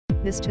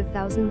This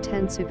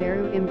 2010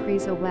 Subaru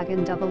Impreza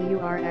Wagon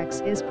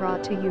WRX is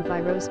brought to you by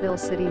Roseville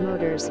City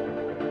Motors.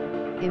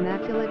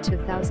 Immaculate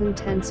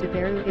 2010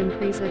 Subaru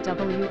Impreza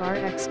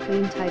WRX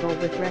clean title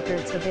with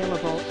records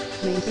available,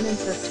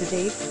 maintenance up to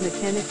date,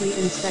 mechanically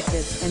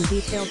inspected and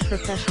detailed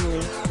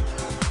professionally.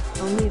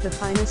 Only the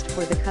finest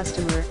for the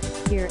customer,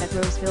 here at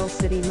Roseville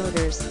City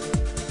Motors.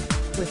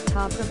 With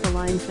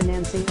top-of-the-line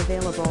financing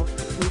available,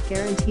 we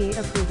guarantee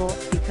approval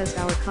because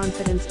our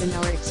confidence in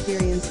our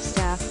experienced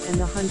staff and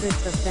the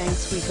hundreds of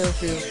banks we go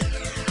through.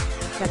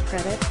 Got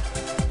credit?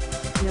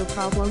 No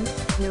problem,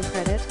 no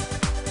credit?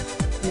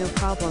 No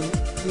problem,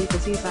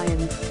 riverside.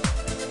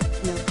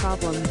 No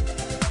problem.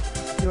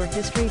 Your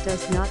history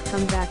does not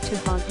come back to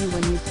haunt you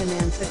when you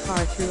finance a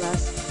car through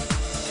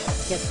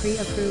us. Get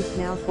pre-approved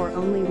now for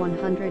only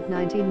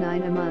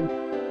 $199 a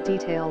month.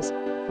 Details: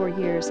 for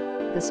years,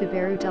 the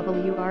Subaru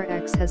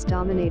WRX has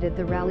dominated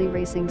the rally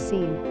racing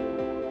scene.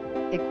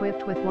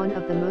 Equipped with one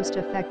of the most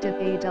effective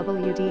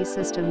AWD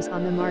systems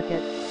on the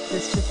market,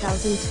 this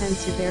 2010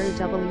 Subaru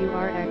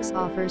WRX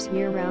offers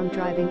year-round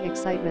driving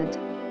excitement.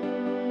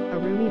 A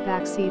roomy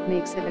backseat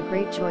makes it a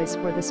great choice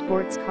for the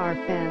sports car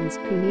fans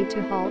who need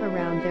to haul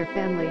around their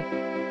family.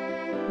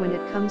 When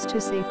it comes to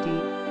safety,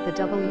 the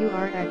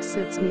WRX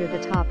sits near the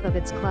top of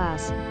its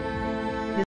class.